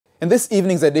In this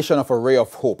evening's edition of A Ray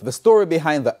of Hope, the story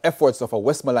behind the efforts of a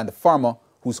Westmoreland farmer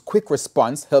whose quick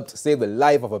response helped save the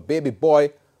life of a baby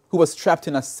boy who was trapped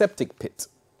in a septic pit.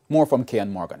 More from Kian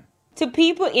Morgan. To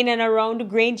people in and around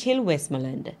Grange Hill,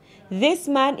 Westmoreland, this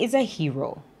man is a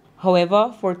hero.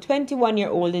 However, for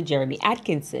 21-year-old Jeremy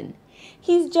Atkinson,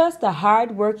 he's just a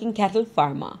hard-working cattle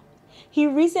farmer. He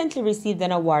recently received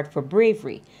an award for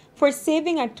bravery for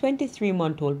saving a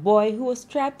 23-month-old boy who was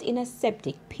trapped in a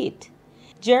septic pit.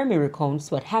 Jeremy recounts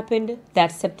what happened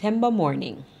that September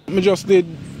morning. I just did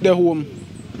the home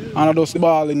and I just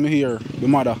ball in my hair, the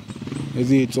mother.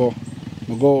 Is it so?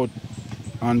 I go out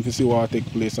and see what take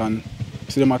place and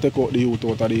see them take out the youth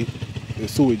out of the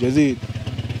sewage, is it?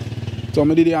 So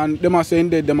I did it and them are saying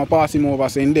dead, them are passing over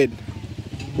saying dead.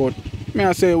 But me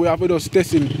I say we have to just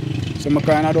test him. So I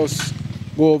kind of just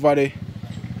go over there,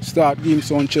 start giving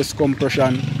some chest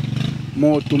compression,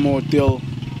 mouth to mouth till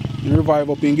revive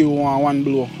up and give one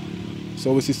blow.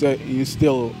 So we see say he's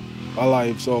still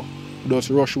alive, so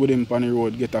just rush with him on the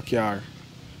road, get a car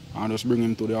and just bring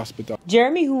him to the hospital.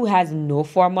 Jeremy, who has no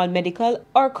formal medical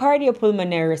or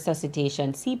cardiopulmonary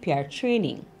resuscitation CPR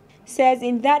training, says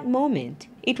in that moment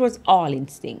it was all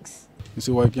instincts. You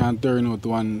see why it can't turn out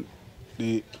when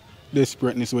the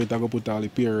desperateness way to go put all the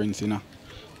parents in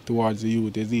towards the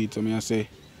youth is it. So I say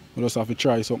we just have to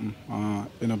try something,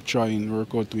 end up trying,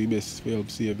 work out to the best to help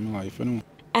save my life, you know.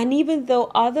 And even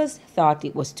though others thought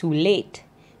it was too late,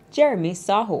 Jeremy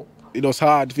saw hope. It was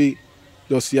hard for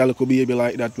just see a little baby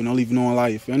like that when I live no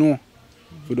life, you know.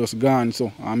 For just gone,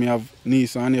 so I may have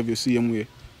niece and nephew same way.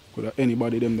 Could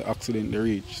anybody them the accident they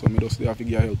reach, so I just have to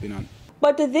get help in hand.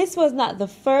 But this was not the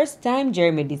first time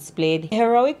Jeremy displayed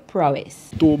heroic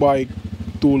prowess. Two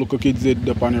little kids dead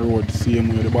up on the road, same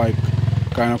way the bike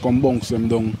kind of come bounce them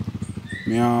down.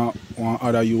 Me and one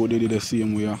other youth they did the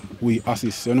same way. We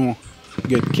assist, you know,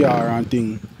 get car and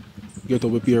thing, get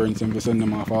up the parents and send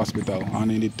them off hospital,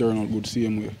 and then it turn out good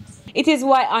same way. It is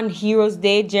why on Heroes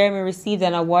Day, Jeremy received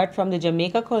an award from the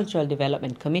Jamaica Cultural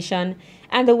Development Commission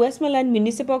and the Westmoreland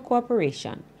Municipal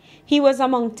Corporation. He was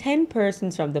among 10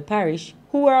 persons from the parish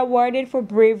who were awarded for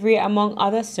bravery among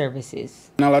other services.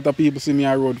 And a lot of people see me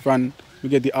a road fan, we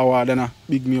get the award and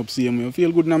big me up same way. I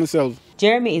feel good in myself.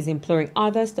 Jeremy is imploring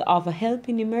others to offer help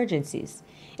in emergencies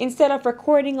instead of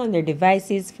recording on their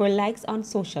devices for likes on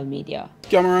social media.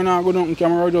 Camera now go down,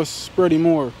 camera just spread it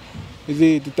more. Is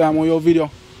it the time of your video?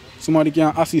 Somebody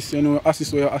can assist, you know,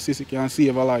 assist where you assist, can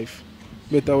save a life.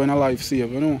 Better when a life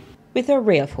save, you know. With A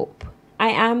Ray of Hope, I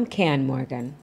am Kian Morgan.